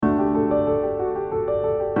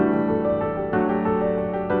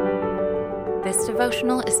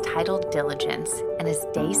devotional is titled Diligence and is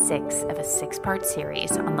day 6 of a 6-part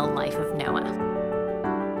series on the life of Noah.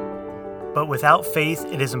 But without faith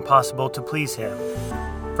it is impossible to please him.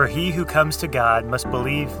 For he who comes to God must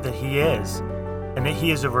believe that he is, and that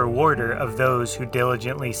he is a rewarder of those who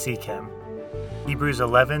diligently seek him. Hebrews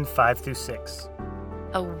 11, 5-6.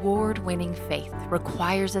 Award-winning faith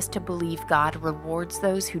requires us to believe God rewards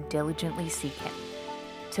those who diligently seek him.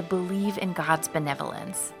 To believe in God's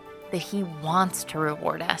benevolence, that he wants to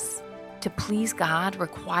reward us. To please God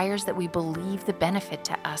requires that we believe the benefit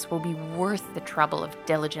to us will be worth the trouble of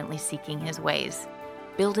diligently seeking his ways.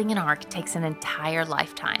 Building an ark takes an entire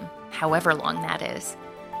lifetime, however long that is,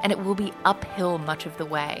 and it will be uphill much of the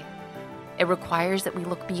way. It requires that we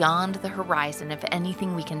look beyond the horizon of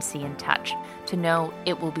anything we can see and touch to know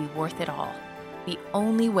it will be worth it all. The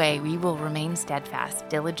only way we will remain steadfast,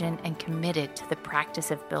 diligent, and committed to the practice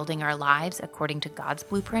of building our lives according to God's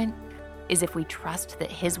blueprint is if we trust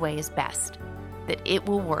that his way is best, that it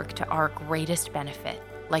will work to our greatest benefit,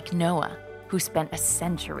 like Noah, who spent a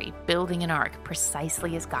century building an ark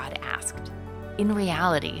precisely as God asked. In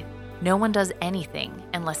reality, no one does anything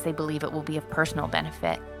unless they believe it will be of personal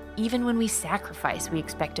benefit. Even when we sacrifice, we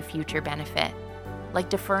expect a future benefit, like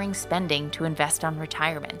deferring spending to invest on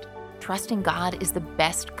retirement. Trusting God is the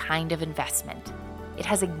best kind of investment. It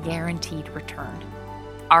has a guaranteed return.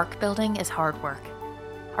 Ark building is hard work.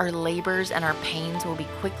 Our labors and our pains will be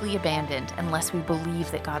quickly abandoned unless we believe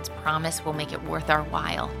that God's promise will make it worth our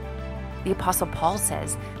while. The Apostle Paul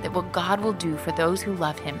says that what God will do for those who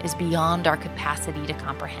love him is beyond our capacity to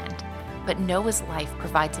comprehend. But Noah's life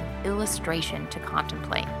provides an illustration to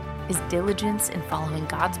contemplate. His diligence in following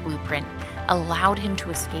God's blueprint allowed him to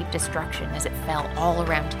escape destruction as it fell all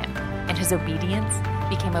around him, and his obedience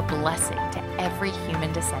became a blessing to every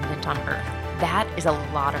human descendant on earth. That is a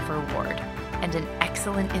lot of reward and an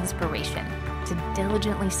excellent inspiration to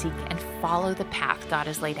diligently seek and follow the path God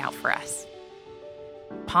has laid out for us.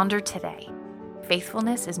 Ponder today.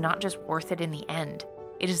 Faithfulness is not just worth it in the end,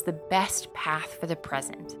 it is the best path for the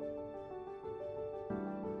present.